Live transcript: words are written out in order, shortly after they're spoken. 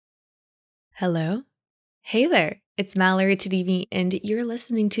Hello. Hey there. It's Mallory Tadimi, and you're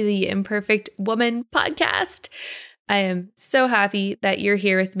listening to the Imperfect Woman podcast. I am so happy that you're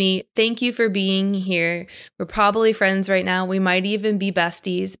here with me. Thank you for being here. We're probably friends right now. We might even be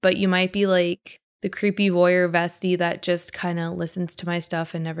besties, but you might be like the creepy voyeur bestie that just kind of listens to my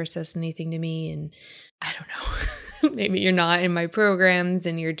stuff and never says anything to me. And I don't know. Maybe you're not in my programs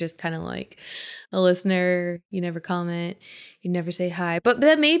and you're just kind of like a listener. You never comment. You never say hi. But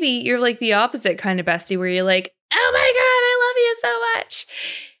then maybe you're like the opposite kind of bestie where you're like, oh my God, I love you so much.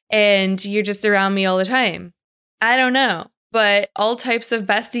 And you're just around me all the time. I don't know, but all types of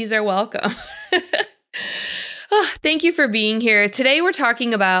besties are welcome. Thank you for being here. Today, we're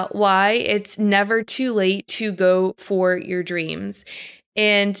talking about why it's never too late to go for your dreams.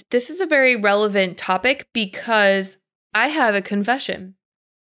 And this is a very relevant topic because I have a confession.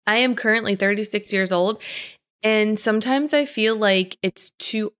 I am currently 36 years old, and sometimes I feel like it's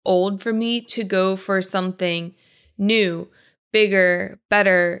too old for me to go for something new, bigger,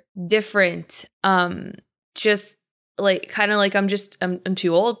 better, different. Just like kind of like I'm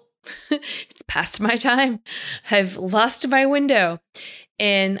too old. It's past my time. I've lost my window.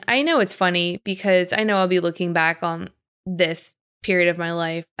 And I know it's funny because I know I'll be looking back on this period of my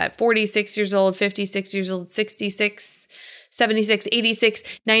life at 46 years old, 56 years old, 66, 76, 86,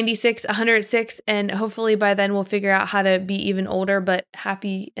 96, 106. And hopefully by then we'll figure out how to be even older, but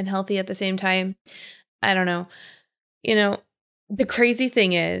happy and healthy at the same time. I don't know. The crazy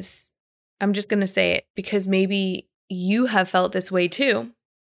thing is, I'm just going to say it because maybe you have felt this way too,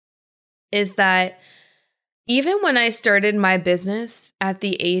 is that even when I started my business at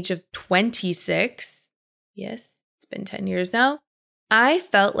the age of 26, yes, it's been 10 years now, I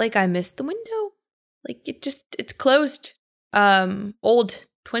felt like I missed the window. Like it's closed. Old,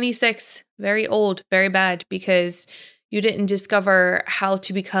 26, very old, very bad because you didn't discover how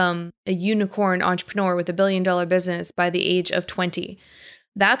to become a unicorn entrepreneur with $1 billion business by the age of 20.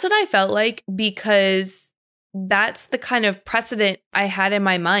 That's what I felt like because that's the kind of precedent I had in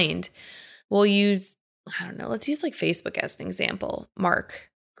my mind. Let's use like Facebook as an example.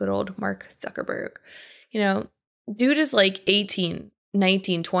 Good old Mark Zuckerberg. Dude is like 18,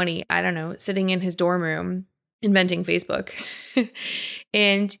 19, 20, I don't know, sitting in his dorm room inventing Facebook.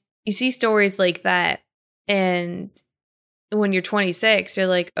 And you see stories like that. And when you're 26, you're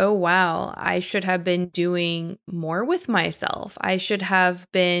like, oh, wow, I should have been doing more with myself. I should have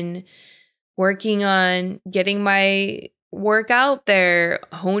been working on getting my work out there,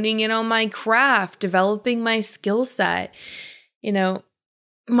 honing in on my craft, developing my skill set.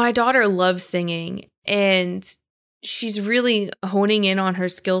 My daughter loves singing and she's really honing in on her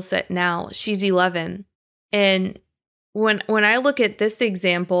skill set now. She's 11. And when I look at this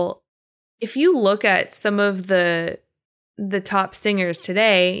example, if you look at some of the top singers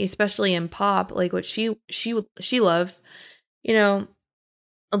today, especially in pop, like what she loves, a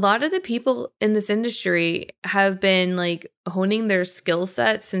lot of the people in this industry have been like honing their skill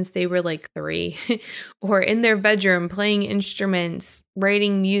set since they were like 3 or in their bedroom playing instruments,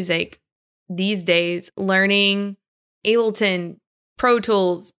 writing music these days, learning Ableton, Pro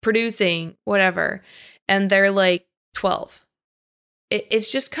Tools, producing, whatever. And they're like 12.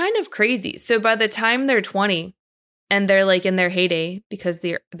 It's just kind of crazy. So by the time they're 20 and they're like in their heyday because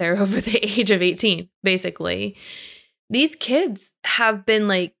they're over the age of 18, basically, these kids have been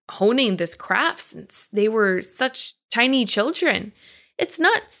like honing this craft since they were such tiny children. It's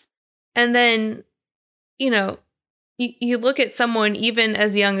nuts. And then, you look at someone even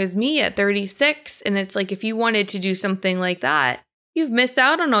as young as me at 36, and it's like if you wanted to do something like that, you've missed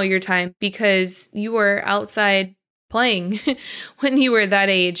out on all your time because you were outside playing when you were that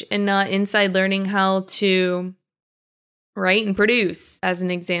age and not inside learning how to write and produce, as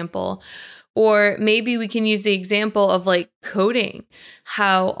an example. Or maybe we can use the example of like coding,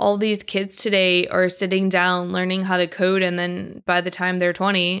 how all these kids today are sitting down learning how to code. And then by the time they're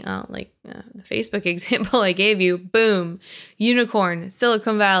 20, the Facebook example I gave you, boom, unicorn,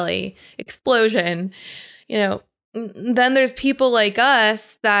 Silicon Valley, explosion. Then there's people like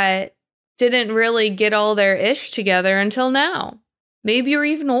us that didn't really get all their ish together until now. Maybe you're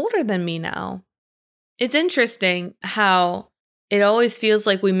even older than me now. It's interesting how it always feels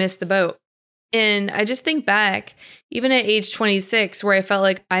like we missed the boat. And I just think back, even at age 26, where I felt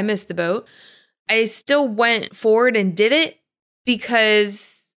like I missed the boat, I still went forward and did it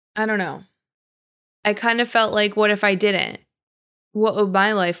because, I don't know, I kind of felt like, what if I didn't? What would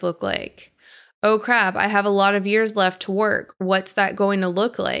my life look like? Oh crap, I have a lot of years left to work. What's that going to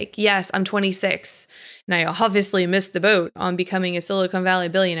look like? Yes, I'm 26, and I obviously missed the boat on becoming a Silicon Valley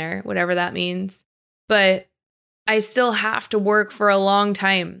billionaire, whatever that means. But I still have to work for a long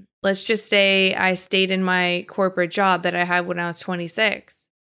time. let's just say I stayed in my corporate job that I had when I was 26.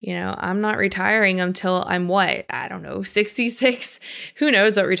 I'm not retiring until I'm what? I don't know, 66. Who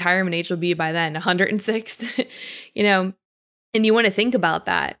knows what retirement age will be by then? 106. And you want to think about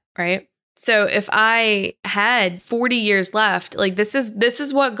that, right? So if I had 40 years left, like this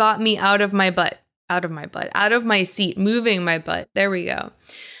is what got me out of my seat, moving my butt. There we go.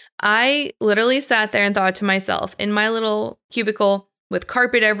 I literally sat there and thought to myself in my little cubicle with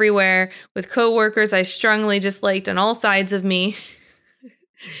carpet everywhere, with coworkers I strongly disliked on all sides of me.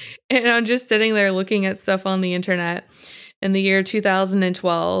 And I'm just sitting there looking at stuff on the internet in the year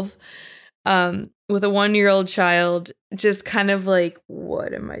 2012 with a 1-year-old child, just kind of like,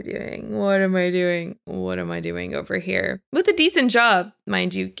 what am I doing? What am I doing? What am I doing over here? With a decent job,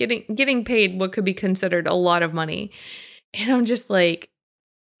 mind you, getting paid what could be considered a lot of money. And I'm just like,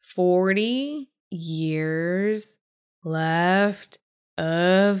 40 years left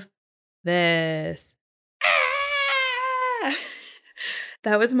of this.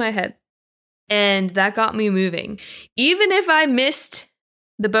 That was my head. And that got me moving. Even if I missed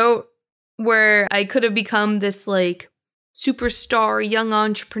the boat where I could have become this like superstar, young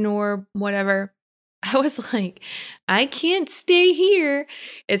entrepreneur, whatever, I was like, I can't stay here.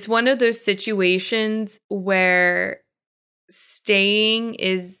 It's one of those situations where staying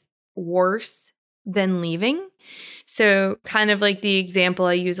is worse than leaving. So kind of like the example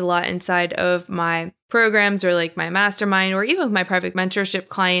I use a lot inside of my programs or like my mastermind or even with my private mentorship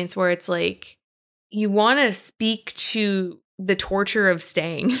clients, where it's like you want to speak to the torture of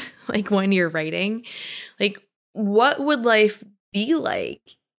staying, like when you're writing, like what would life be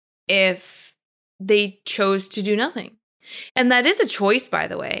like if they chose to do nothing? And that is a choice, by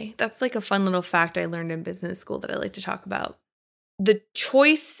the way. That's like a fun little fact I learned in business school that I like to talk about. The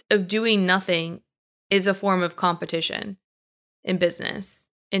choice of doing nothing is a form of competition in business,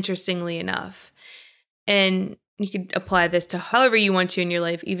 interestingly enough. And you could apply this to however you want to in your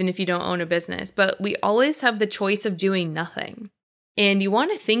life, even if you don't own a business. But we always have the choice of doing nothing. And you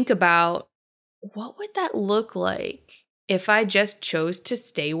want to think about, what would that look like if I just chose to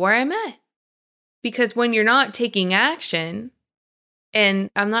stay where I'm at? Because when you're not taking action, and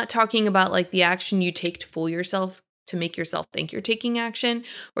I'm not talking about like the action you take to fool yourself, to make yourself think you're taking action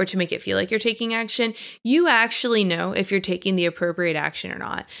or to make it feel like you're taking action, you actually know if you're taking the appropriate action or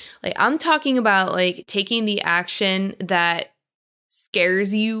not. Like I'm talking about like taking the action that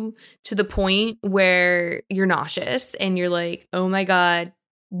scares you to the point where you're nauseous and you're like, oh my God,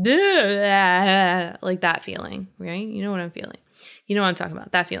 like that feeling, right? You know what I'm feeling. You know what I'm talking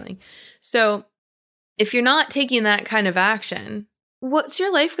about, that feeling. So if you're not taking that kind of action, what's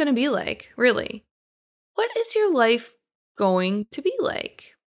your life going to be like, really? What is your life going to be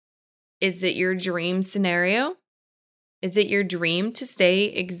like? Is it your dream scenario? Is it your dream to stay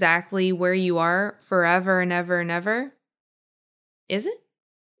exactly where you are forever and ever and ever? Is it?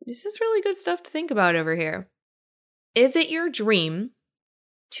 This is really good stuff to think about over here. Is it your dream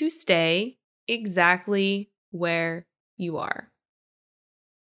to stay exactly where you are?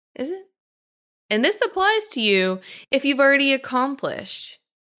 Is it? And this applies to you if you've already accomplished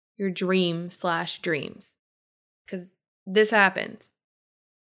your dreams, because this happens.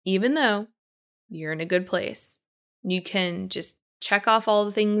 Even though you're in a good place, you can just check off all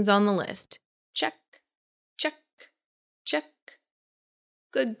the things on the list. Check, check, check.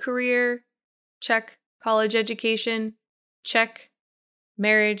 Good career, check. College education, check.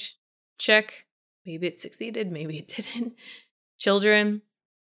 Marriage, check. Maybe it succeeded, maybe it didn't. Children,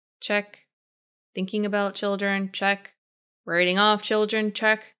 check. Thinking about children, check. Writing off children,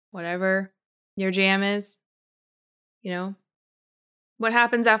 check. Whatever your jam is. What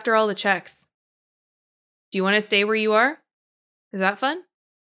happens after all the checks? Do you want to stay where you are? Is that fun?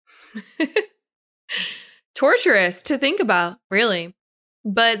 Torturous to think about, really.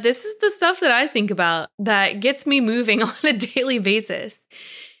 But this is the stuff that I think about that gets me moving on a daily basis.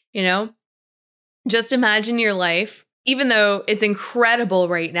 Just imagine your life, even though it's incredible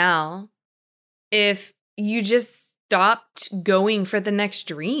right now, if you just stopped going for the next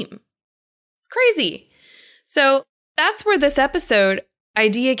dream. It's crazy. So that's where this episode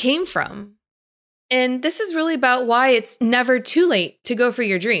idea came from. And this is really about why it's never too late to go for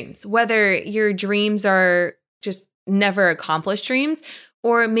your dreams, whether your dreams are just never accomplished dreams,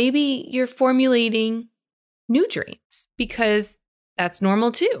 or maybe you're formulating new dreams, because that's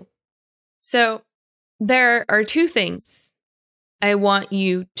normal too. So there are two things I want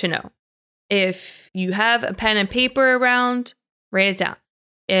you to know. If you have a pen and paper around, write it down.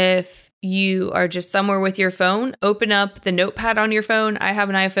 If you are just somewhere with your phone, open up the notepad on your phone. I have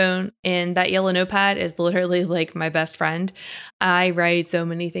an iPhone, and that yellow notepad is literally like my best friend. I write so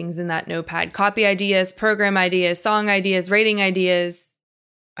many things in that notepad: copy ideas, program ideas, song ideas, rating ideas,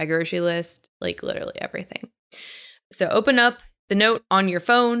 my grocery list, like literally everything. So open up the note on your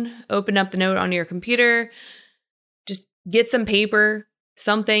phone, open up the note on your computer, just get some paper,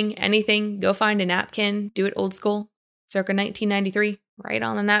 something, anything, go find a napkin, do it old school, circa 1993, write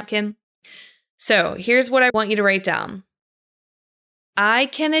on the napkin. So here's what I want you to write down. I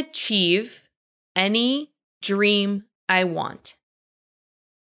can achieve any dream I want.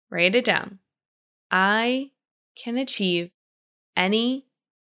 Write it down. I can achieve any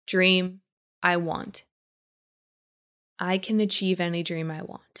dream I want. I can achieve any dream I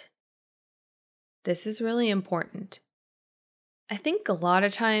want. This is really important. I think a lot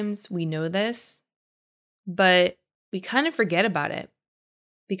of times we know this, but we kind of forget about it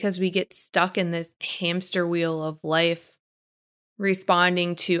because we get stuck in this hamster wheel of life,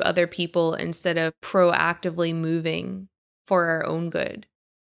 responding to other people instead of proactively moving for our own good.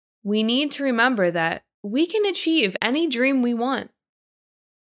 We need to remember that we can achieve any dream we want.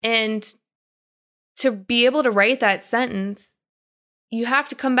 And to be able to write that sentence, you have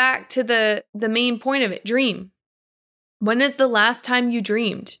to come back to the main point of it: dream. When is the last time you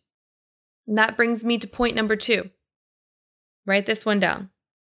dreamed? And that brings me to point number 2. Write this one down.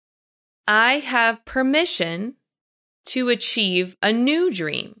 I have permission to achieve a new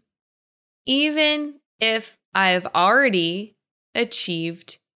dream, even if I've already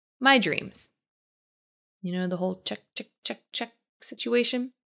achieved my dreams. You know, the whole check, check, check, check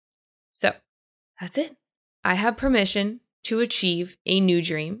situation. So that's it. I have permission to achieve a new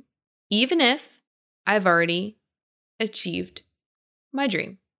dream, even if I've already achieved my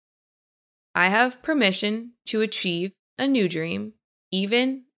dream. I have permission to achieve a new dream,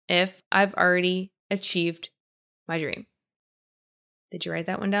 even if I've already achieved my dream. Did you write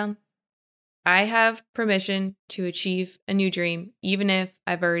that one down? I have permission to achieve a new dream, even if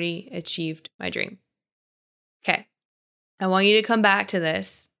I've already achieved my dream. Okay. I want you to come back to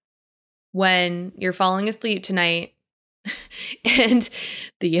this when you're falling asleep tonight and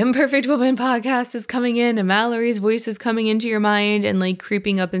the Imperfect Woman podcast is coming in and Mallory's voice is coming into your mind and like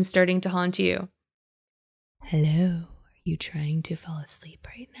creeping up and starting to haunt you. Hello, are you trying to fall asleep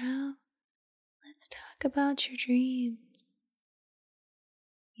right now? Let's talk about your dreams.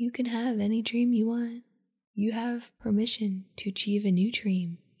 You can have any dream you want. You have permission to achieve a new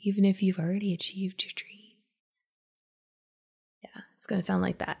dream, even if you've already achieved your dreams. Yeah, it's going to sound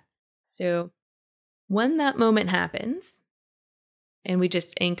like that. So when that moment happens, and we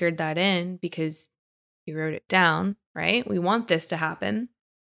just anchored that in because you wrote it down, right? We want this to happen.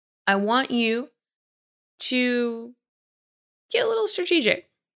 I want you to get a little strategic,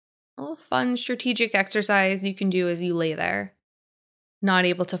 a little fun strategic exercise you can do as you lay there, not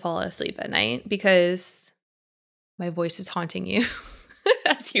able to fall asleep at night because my voice is haunting you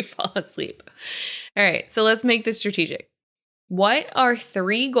as you fall asleep. All right, so let's make this strategic. What are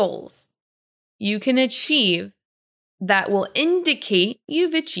 3 goals you can achieve that will indicate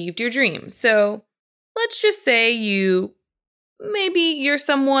you've achieved your dream? So let's just say maybe you're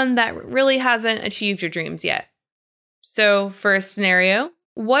someone that really hasn't achieved your dreams yet. So for a scenario,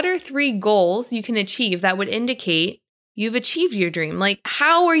 what are 3 goals you can achieve that would indicate you've achieved your dream? Like,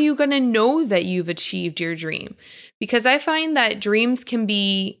 how are you going to know that you've achieved your dream? Because I find that dreams can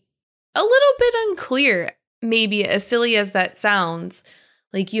be a little bit unclear, maybe as silly as that sounds.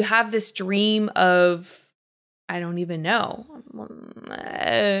 Like you have this dream of, I don't even know.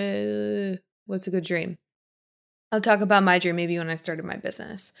 What's a good dream? I'll talk about my dream maybe when I started my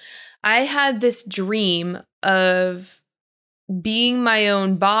business. I had this dream of being my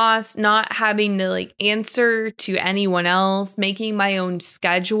own boss, not having to like answer to anyone else, making my own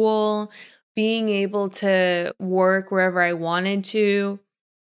schedule, being able to work wherever I wanted to,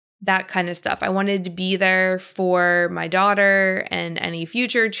 that kind of stuff. I wanted to be there for my daughter and any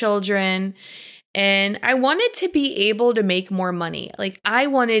future children. And I wanted to be able to make more money. Like I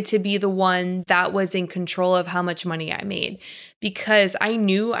wanted to be the one that was in control of how much money I made because I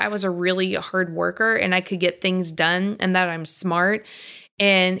knew I was a really hard worker and I could get things done and that I'm smart.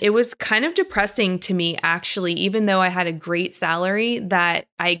 And it was kind of depressing to me, actually, even though I had a great salary, that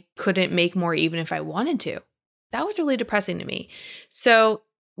I couldn't make more even if I wanted to. That was really depressing to me. So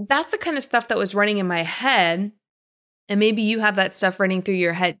that's the kind of stuff that was running in my head. And maybe you have that stuff running through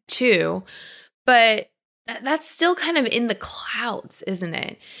your head too. But that's still kind of in the clouds, isn't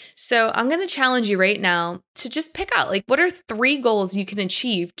it? So I'm going to challenge you right now to just pick out, like, what are 3 goals you can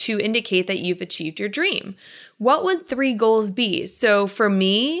achieve to indicate that you've achieved your dream? What would 3 goals be? So for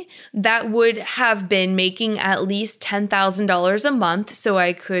me, that would have been making at least $10,000 a month so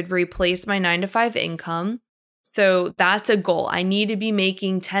I could replace my 9-to-5 income. So that's a goal. I need to be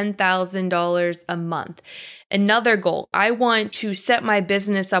making $10,000 a month. Another goal, I want to set my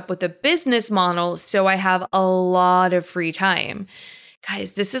business up with a business model so I have a lot of free time.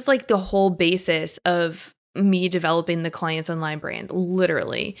 Guys, this is like the whole basis of me developing the Clients Online brand,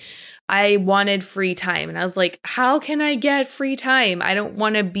 literally. I wanted free time and I was like, how can I get free time? I don't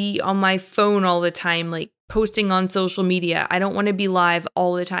want to be on my phone all the time, like posting on social media. I don't want to be live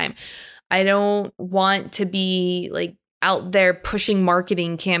all the time. I don't want to be like out there pushing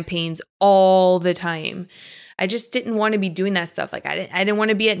marketing campaigns all the time. I just didn't want to be doing that stuff. Like I didn't want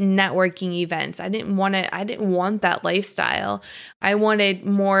to be at networking events. I didn't want that lifestyle. I wanted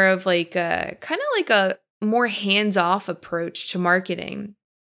more of like a kind of like a more hands-off approach to marketing.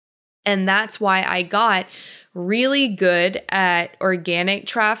 And that's why I got really good at organic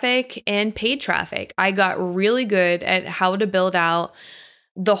traffic and paid traffic. I got really good at how to build out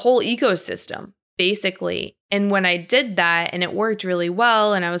the whole ecosystem, basically. And when I did that and it worked really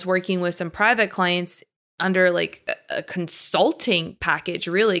well, and I was working with some private clients under like a consulting package,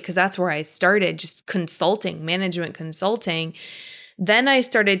 really, because that's where I started, just consulting, management consulting. Then I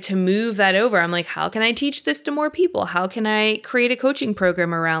started to move that over. I'm like, how can I teach this to more people? How can I create a coaching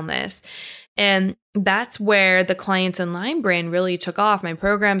program around this? And that's where the Clients Online brand really took off. My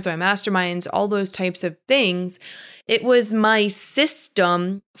programs, my masterminds, all those types of things. It was my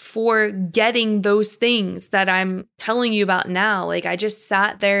system for getting those things that I'm telling you about now. Like I just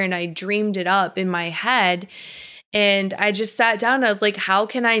sat there and I dreamed it up in my head. And I just sat down and I was like, how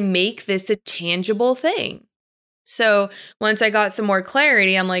can I make this a tangible thing? So once I got some more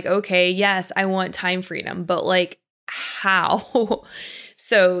clarity, I'm like, okay, yes, I want time freedom, but like how?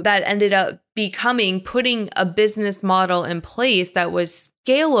 So that ended up becoming putting a business model in place that was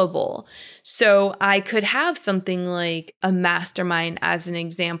scalable. So I could have something like a mastermind as an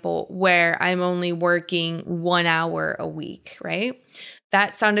example where I'm only working 1 hour a week, right?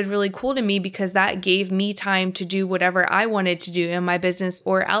 That sounded really cool to me because that gave me time to do whatever I wanted to do in my business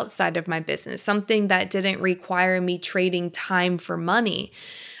or outside of my business, something that didn't require me trading time for money.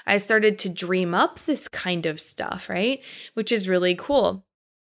 I started to dream up this kind of stuff, right? Which is really cool.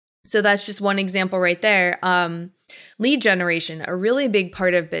 So that's just one example right there. Lead generation, a really big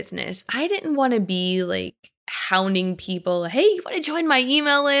part of business. I didn't want to be like hounding people, hey, you want to join my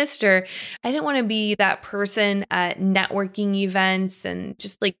email list? Or I didn't want to be that person at networking events and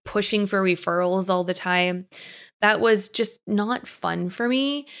just like pushing for referrals all the time. That was just not fun for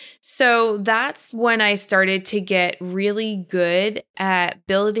me. So that's when I started to get really good at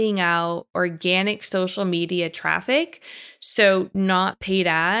building out organic social media traffic. So not paid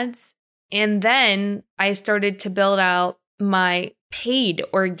ads. And then I started to build out my paid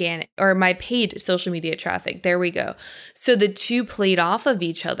organic or my paid social media traffic. There we go. So the two played off of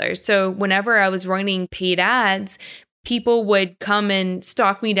each other. So whenever I was running paid ads, people would come and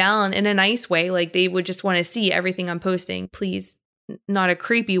stalk me down in a nice way. Like they would just want to see everything I'm posting. Please, not a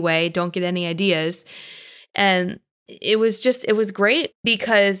creepy way. Don't get any ideas. And it was great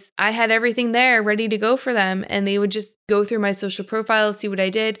because I had everything there ready to go for them. And they would just go through my social profile, see what I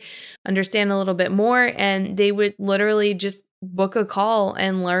did, understand a little bit more. And they would literally just book a call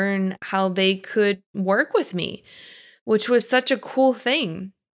and learn how they could work with me, which was such a cool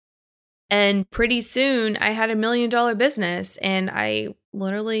thing. And pretty soon I had $1 million business and I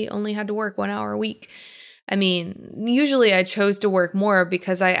literally only had to work 1 hour a week. I mean, usually I chose to work more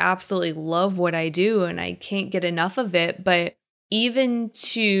because I absolutely love what I do and I can't get enough of it. But even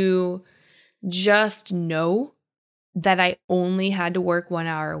to just know that I only had to work 1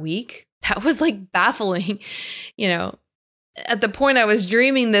 hour a week, that was like baffling. You know, at the point I was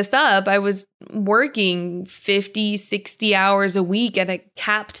dreaming this up, I was working 50, 60 hours a week at a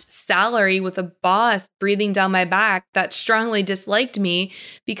capped salary with a boss breathing down my back that strongly disliked me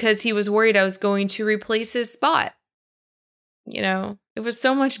because he was worried I was going to replace his spot. You know, it was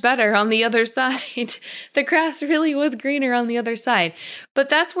so much better on the other side. The grass really was greener on the other side. But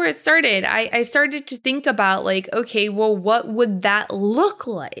that's where it started. I started to think about like, okay, well, what would that look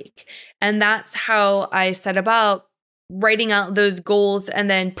like? And that's how I set about writing out those goals and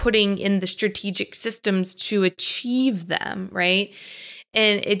then putting in the strategic systems to achieve them, right?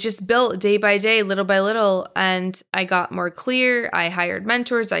 And it just built day by day, little by little. And I got more clear. I hired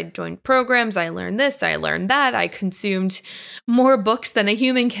mentors. I joined programs. I learned this. I learned that. I consumed more books than a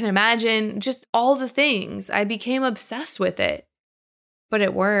human can imagine. Just all the things. I became obsessed with it. But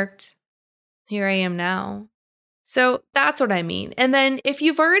it worked. Here I am now. So that's what I mean. And then if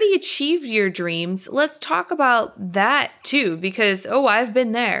you've already achieved your dreams, let's talk about that too, because, I've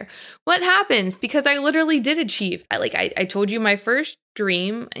been there. What happens? Because I literally did achieve. I told you my first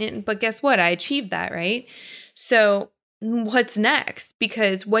dream, but guess what? I achieved that, right? So what's next?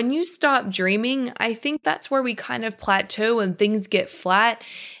 Because when you stop dreaming, I think that's where we kind of plateau and things get flat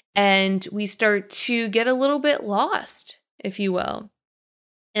and we start to get a little bit lost, if you will.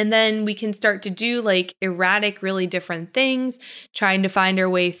 And then we can start to do like erratic, really different things, trying to find our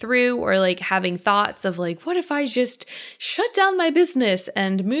way through, or like having thoughts of like, what if I just shut down my business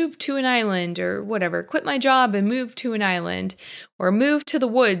and move to an island or whatever, quit my job and move to an island, or move to the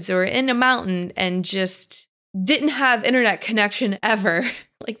woods or in a mountain and just didn't have internet connection ever,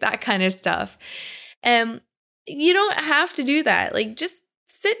 like that kind of stuff. And you don't have to do that. Like just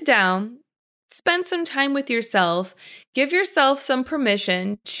sit down. Spend some time with yourself. Give yourself some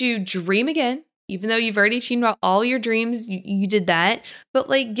permission to dream again, even though you've already achieved all your dreams. You did that. But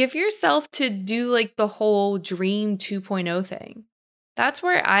like give yourself to do like the whole dream 2.0 thing. That's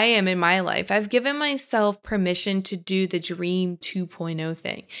where I am in my life. I've given myself permission to do the dream 2.0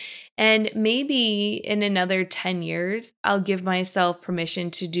 thing. And maybe in another 10 years, I'll give myself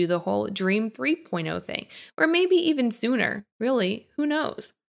permission to do the whole dream 3.0 thing. Or maybe even sooner. Really, who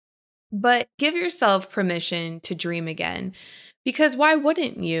knows? But give yourself permission to dream again, because why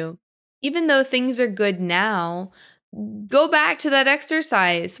wouldn't you? Even though things are good now, go back to that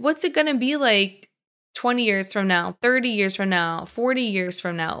exercise. What's it going to be like 20 years from now, 30 years from now, 40 years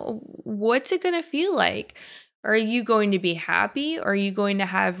from now? What's it going to feel like? Are you going to be happy? Or are you going to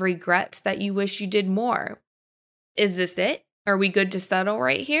have regrets that you wish you did more? Is this it? Are we good to settle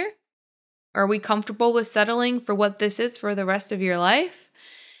right here? Are we comfortable with settling for what this is for the rest of your life?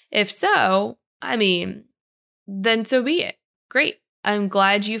 If so, then so be it. Great. I'm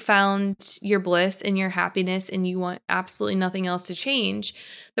glad you found your bliss and your happiness and you want absolutely nothing else to change.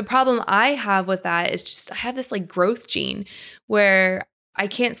 The problem I have with that is just I have this like growth gene where I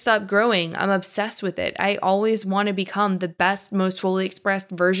can't stop growing. I'm obsessed with it. I always want to become the best, most fully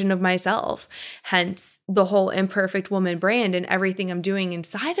expressed version of myself. Hence the whole Imperfect Woman brand and everything I'm doing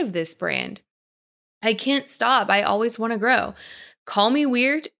inside of this brand. I can't stop. I always want to grow. Call me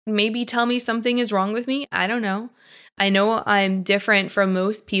weird. Maybe tell me something is wrong with me. I don't know. I know I'm different from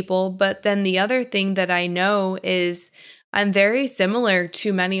most people, but then the other thing that I know is I'm very similar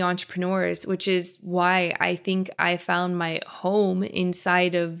to many entrepreneurs, which is why I think I found my home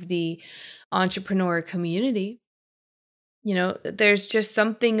inside of the entrepreneur community. You know, there's just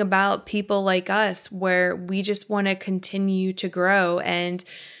something about people like us where we just want to continue to grow and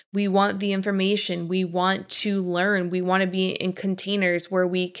we want the information. We want to learn. We want to be in containers where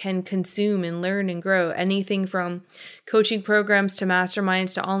we can consume and learn and grow. Anything from coaching programs to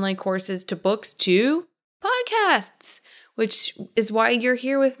masterminds to online courses to books to podcasts, which is why you're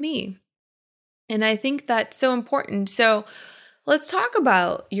here with me. And I think that's so important. So let's talk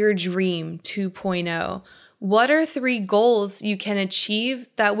about your dream 2.0. What are 3 goals you can achieve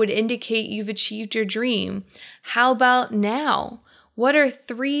that would indicate you've achieved your dream? How about now? What are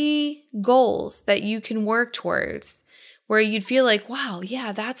 3 goals that you can work towards where you'd feel like, wow,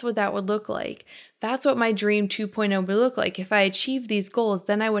 yeah, that's what that would look like. That's what my dream 2.0 would look like. If I achieve these goals,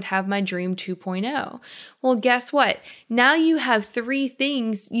 then I would have my dream 2.0. Well, guess what? Now you have 3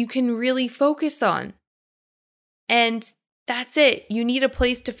 things you can really focus on. And that's it. You need a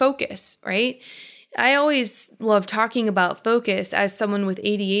place to focus, right? I always love talking about focus as someone with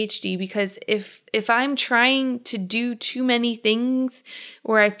ADHD because if I'm trying to do too many things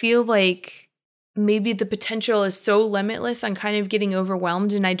or I feel like maybe the potential is so limitless, I'm kind of getting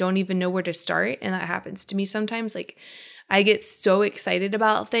overwhelmed and I don't even know where to start. And that happens to me sometimes. Like I get so excited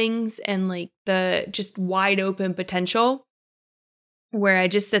about things and like the just wide open potential where I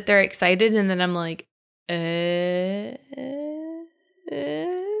just sit there excited and then I'm like, and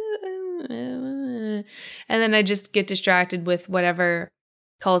then I just get distracted with whatever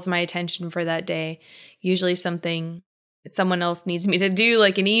calls my attention for that day. Usually something someone else needs me to do,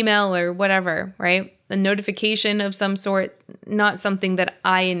 like an email or whatever, right? A notification of some sort, not something that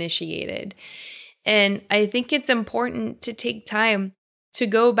I initiated. And I think it's important to take time to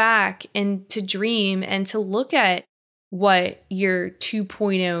go back and to dream and to look at what your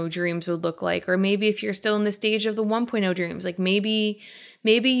 2.0 dreams would look like. Or maybe if you're still in the stage of the 1.0 dreams, like maybe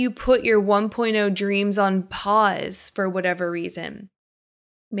you put your 1.0 dreams on pause for whatever reason.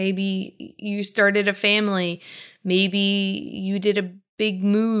 Maybe you started a family. Maybe you did a big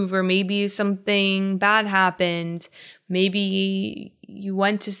move, or maybe something bad happened. Maybe you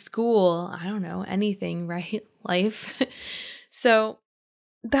went to school. I don't know, anything, right? Life. So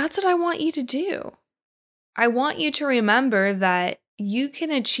that's what I want you to do. I want you to remember that you can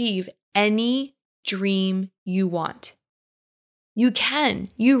achieve any dream you want. You can.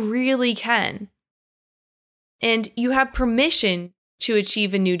 You really can. And you have permission to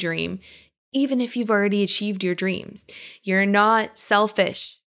achieve a new dream, even if you've already achieved your dreams. You're not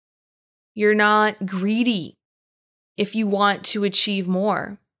selfish. You're not greedy if you want to achieve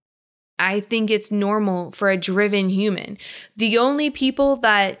more. I think it's normal for a driven human. The only people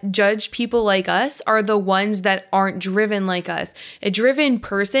that judge people like us are the ones that aren't driven like us. A driven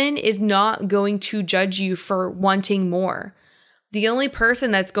person is not going to judge you for wanting more. The only person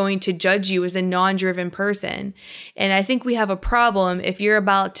that's going to judge you is a non-driven person. And I think we have a problem if you're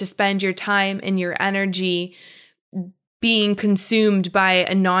about to spend your time and your energy being consumed by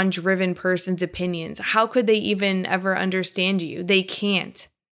a non-driven person's opinions. How could they even ever understand you? They can't.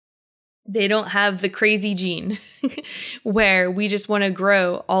 They don't have the crazy gene where we just want to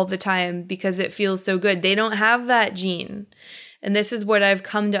grow all the time because it feels so good. They don't have that gene. And this is what I've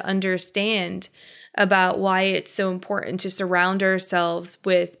come to understand about why it's so important to surround ourselves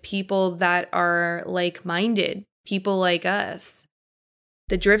with people that are like-minded, people like us,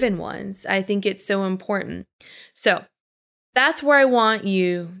 the driven ones. I think it's so important. So that's where I want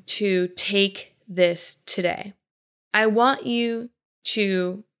you to take this today. I want you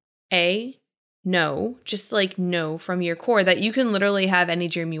to know, just like know from your core that you can literally have any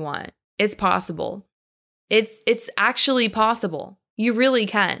dream you want. It's possible. It's actually possible. You really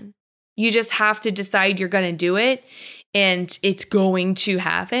can. You just have to decide you're going to do it, and it's going to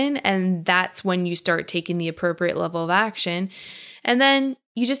happen. And that's when you start taking the appropriate level of action. And then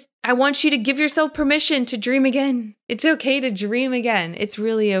I want you to give yourself permission to dream again. It's okay to dream again. It's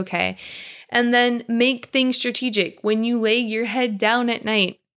really okay. And then make things strategic. When you lay your head down at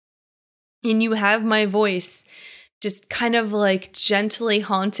night, and you have my voice just kind of like gently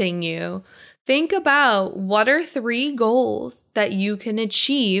haunting you, think about what are 3 goals that you can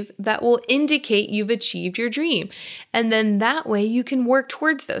achieve that will indicate you've achieved your dream. And then that way you can work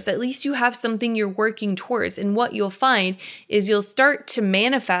towards those. At least you have something you're working towards. And what you'll find is you'll start to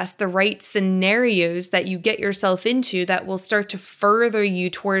manifest the right scenarios that you get yourself into that will start to further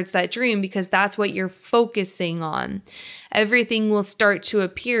you towards that dream, because that's what you're focusing on. Everything will start to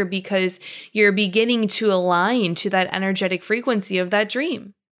appear because you're beginning to align to that energetic frequency of that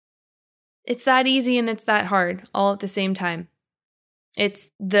dream. It's that easy and it's that hard all at the same time. It's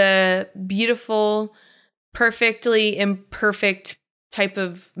the beautiful, perfectly imperfect type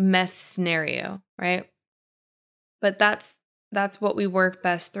of mess scenario, right? But that's what we work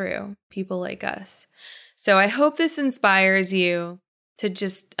best through, people like us. So I hope this inspires you to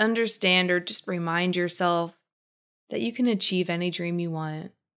just understand or just remind yourself that you can achieve any dream you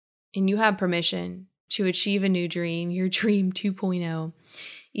want, and you have permission to achieve a new dream, your dream 2.0.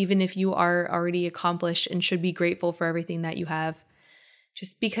 Even if you are already accomplished and should be grateful for everything that you have.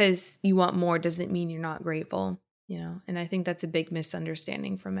 Just because you want more doesn't mean you're not grateful, and I think that's a big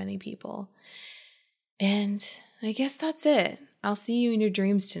misunderstanding for many people. And I guess that's it. I'll see you in your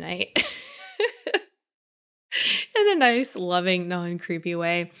dreams tonight. In a nice, loving, non-creepy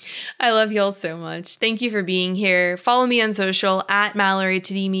way. I love y'all so much. Thank you for being here. Follow me on social at Mallory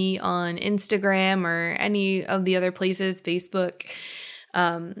Tadimi on Instagram or any of the other places, Facebook.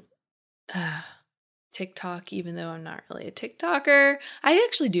 TikTok, even though I'm not really a TikToker. I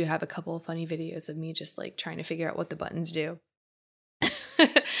actually do have a couple of funny videos of me just like trying to figure out what the buttons do.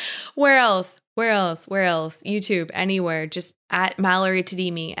 Where else? YouTube, anywhere. Just at Mallory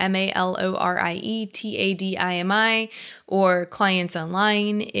Tadimi, MALORIE or Clients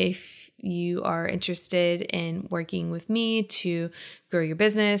Online if you are interested in working with me to grow your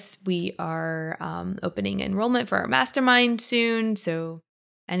business. We are opening enrollment for our mastermind soon. So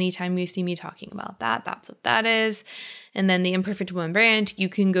anytime you see me talking about that, that's what that is. And then the Imperfect Woman brand, you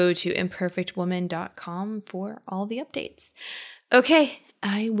can go to imperfectwoman.com for all the updates. Okay,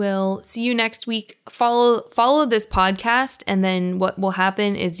 I will see you next week. Follow this podcast, and then what will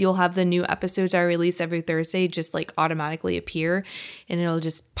happen is you'll have the new episodes I release every Thursday just like automatically appear, and it'll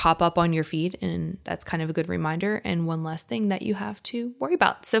just pop up on your feed, and that's kind of a good reminder and one less thing that you have to worry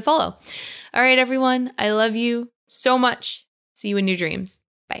about. So follow. All right, everyone, I love you so much. See you in your dreams.